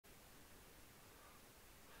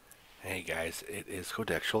Hey guys, it is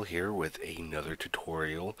Codexual here with another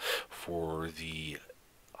tutorial for the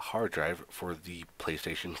hard drive for the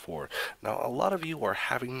PlayStation 4. Now, a lot of you are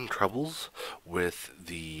having troubles with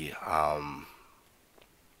the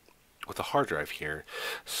hard drive here.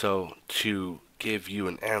 So to give you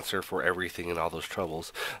an answer for everything and all those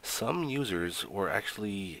troubles, some users will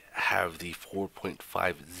actually have the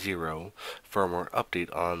 4.50 firmware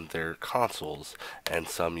update on their consoles, and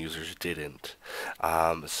some users didn't.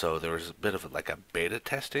 So there was a bit of like a beta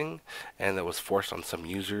testing, and that was forced on some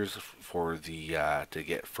users for the to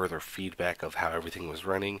get further feedback of how everything was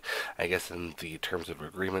running. I guess in the terms of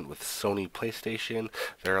agreement with Sony PlayStation,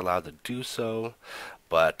 they're allowed to do so,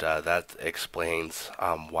 but that explains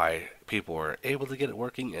why people were able to get it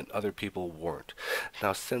working and other people weren't.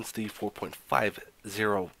 Now, since the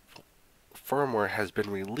 4.50 firmware has been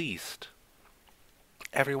released,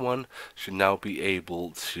 everyone should now be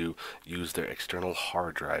able to use their external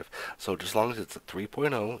hard drive. So as long as it's a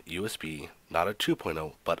 3.0 USB, not a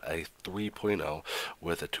 2.0, but a 3.0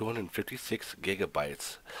 with a 256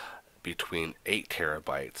 gigabytes between 8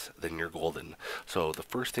 terabytes, then you're golden. So the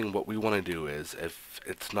first thing what we want to do is, if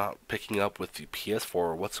it's not picking up with the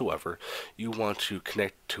PS4 whatsoever, you want to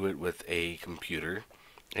connect to it with a computer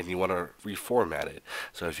and you want to reformat it.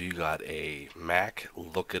 So if you got a Mac,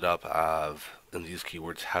 look it up in these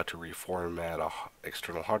keywords how to reformat a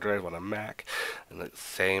external hard drive on a Mac, and the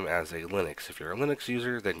same as a Linux. If you're a Linux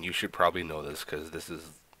user, then you should probably know this because it's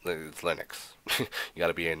Linux. You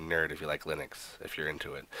gotta be a nerd if you like Linux, if you're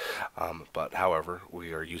into it. But however,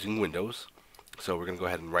 we are using Windows, so we're gonna go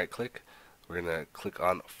ahead and right click. We're gonna click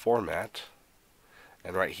on Format,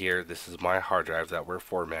 and right here, this is my hard drive that we're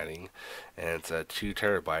formatting, and it's a 2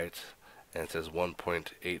 terabyte, and it says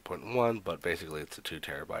 1.8.1, but basically it's a 2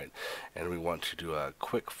 terabyte. And we want to do a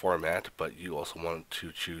quick format, but you also want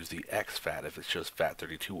to choose the exFAT. If it shows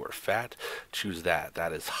FAT32 or FAT, choose that.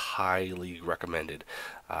 That is highly recommended.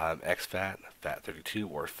 exFAT, FAT32,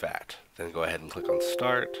 or FAT. Then go ahead and click on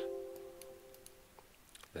Start.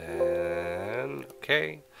 Then,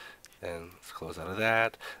 okay. Then let's close out of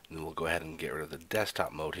that. And then we'll go ahead and get rid of the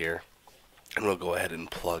desktop mode here. And we'll go ahead and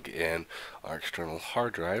plug in our external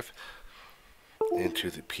hard drive into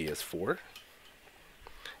the PS4.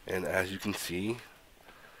 And as you can see,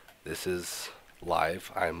 this is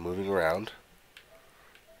live. I'm moving around.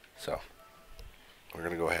 So we're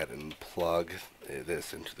going to go ahead and plug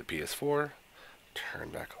this into the PS4, turn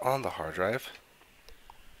back on the hard drive.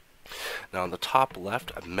 Now on the top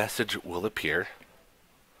left, a message will appear.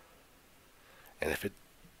 And if it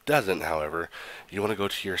doesn't, however, you want to go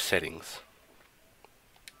to your settings.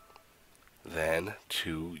 Then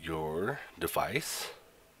to your devices,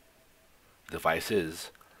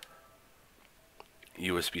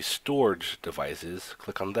 USB storage devices,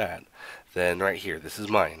 click on that. Then right here, this is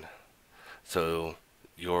mine. So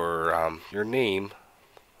your name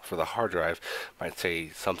for the hard drive might say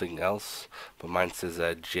something else, but mine says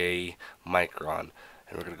J Micron.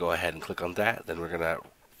 And we're going to go ahead and click on that. Then we're going to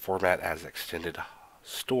format as extended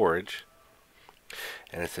storage.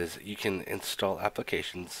 And it says you can install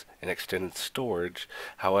applications in extended storage.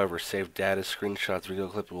 However, saved data, screenshots, video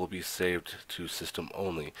clip will be saved to system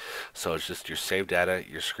only. So it's just your saved data,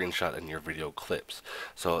 your screenshot, and your video clips.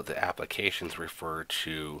 So the applications refer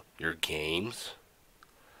to your games,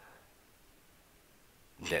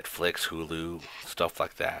 Netflix, Hulu, stuff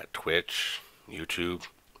like that, Twitch, YouTube.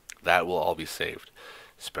 That will all be saved.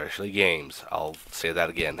 Especially games. I'll say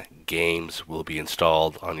that again. Games will be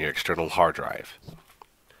installed on your external hard drive.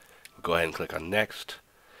 Go ahead and click on Next.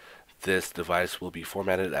 This device will be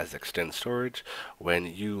formatted as extended storage. When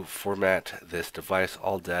you format this device,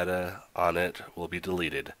 all data on it will be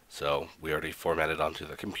deleted. So we already formatted onto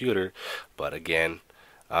the computer, but again,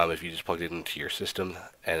 if you just plug it into your system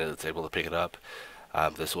and it's able to pick it up,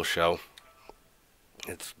 this will show.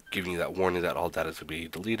 It's giving you that warning that all data is going to be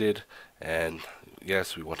deleted, and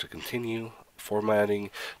yes, we want to continue formatting.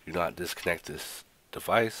 Do not disconnect this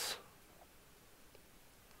device.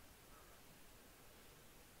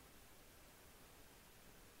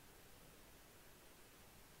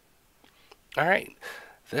 Alright,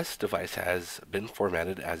 this device has been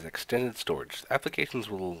formatted as extended storage. Applications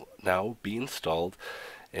will now be installed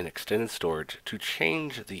in extended storage. To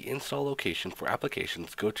change the install location for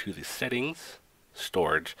applications, go to the settings,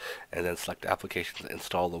 storage, and then select applications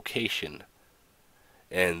install location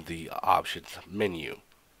in the options menu.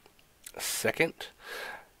 Second,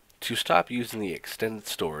 to stop using the extended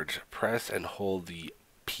storage, press and hold the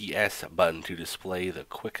PS button to display the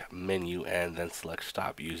quick menu and then select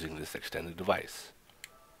stop using this extended device.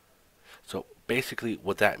 So basically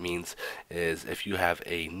what that means is if you have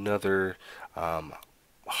another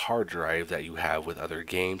hard drive that you have with other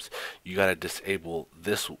games, you gotta disable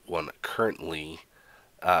this one currently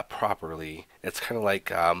properly. It's kind of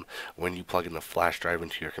like when you plug in a flash drive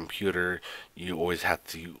into your computer, you always have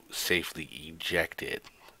to safely eject it.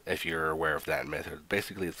 If you're aware of that method,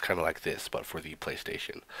 basically it's kind of like this, but for the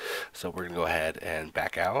PlayStation. So we're gonna go ahead and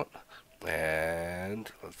back out,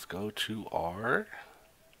 and let's go to our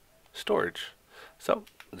storage. So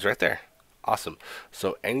it's right there. Awesome.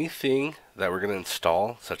 So anything that we're going to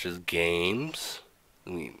install, such as games, I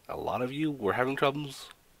mean, a lot of you were having problems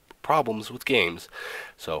with games.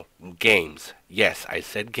 So games, yes, I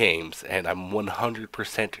said games, and I'm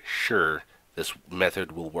 100% sure this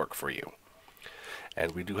method will work for you.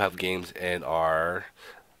 And we do have games in our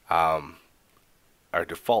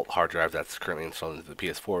default hard drive that's currently installed into the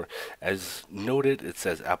PS4. As noted, it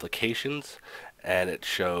says applications, and it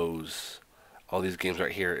shows all these games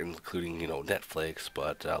right here, including, Netflix,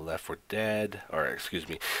 but Left 4 Dead, or excuse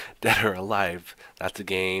me, Dead or Alive, that's a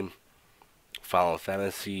game. Final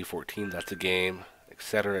Fantasy 14, that's a game,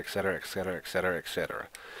 etc., etc., etc., etc., etc.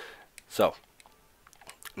 So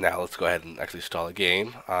now let's go ahead and actually install a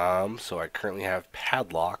game. So I currently have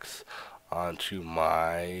padlocks onto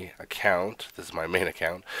my account. This is my main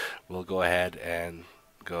account. We'll go ahead and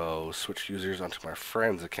go switch users onto my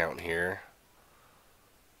friend's account here.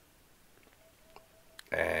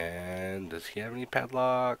 And does he have any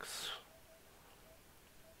padlocks?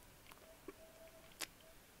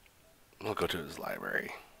 We'll go to his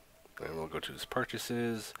library. And we'll go to his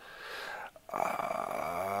purchases.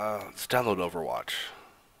 Let's download Overwatch.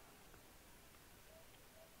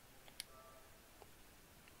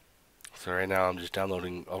 So right now I'm just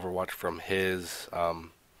downloading Overwatch from his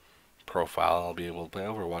profile. I'll be able to play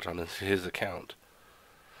Overwatch on his account.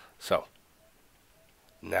 So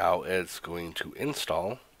now it's going to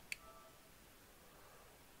install.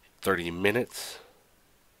 30 minutes.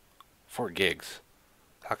 4 gigs.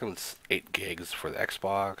 How come it's 8 gigs for the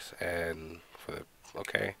Xbox and for the...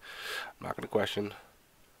 Okay, I'm not going to question.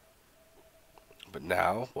 But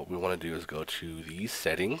now what we want to do is go to the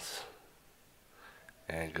settings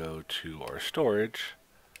and go to our storage,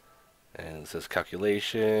 and it says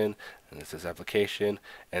calculation, and it says application,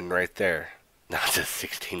 and right there now it says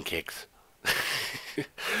 16 gigs.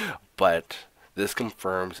 But this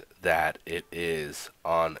confirms that it is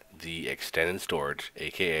on the extended storage,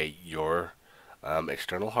 aka your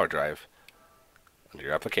external hard drive, under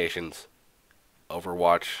your applications,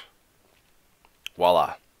 Overwatch,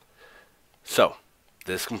 voila. So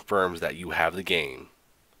this confirms that you have the game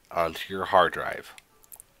onto your hard drive.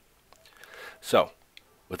 So,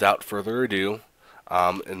 without further ado,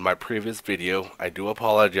 in my previous video, I do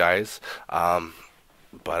apologize,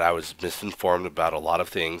 but I was misinformed about a lot of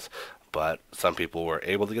things. But some people were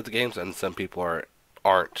able to get the games, and some people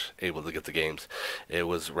aren't able to get the games. It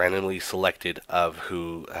was randomly selected of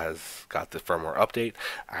who has got the firmware update.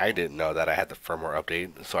 I didn't know that I had the firmware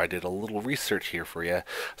update, so I did a little research here for you.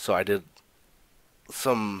 So I did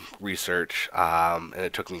some research, and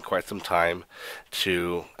it took me quite some time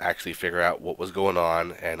to actually figure out what was going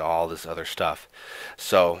on and all this other stuff.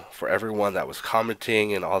 So for everyone that was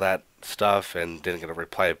commenting and all that stuff and didn't get a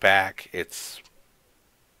reply back,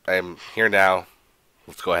 I'm here now.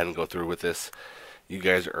 Let's go ahead and go through with this. You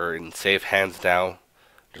guys are in safe hands now.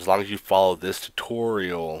 As long as you follow this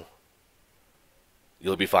tutorial,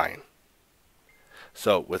 you'll be fine.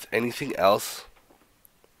 So with anything else,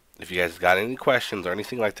 if you guys got any questions or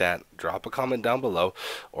anything like that, drop a comment down below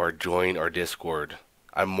or join our Discord.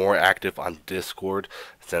 I'm more active on Discord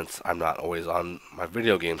since I'm not always on my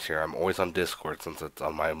video games here. I'm always on Discord since it's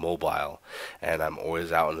on my mobile, and I'm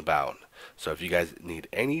always out and about. So if you guys need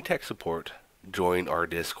any tech support, join our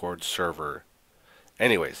Discord server.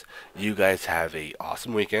 Anyways, you guys have a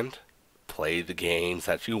awesome weekend. Play the games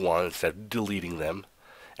that you want instead of deleting them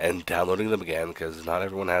and downloading them again, because not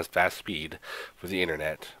everyone has fast speed for the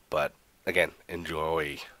internet. But again,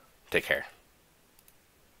 enjoy. Take care.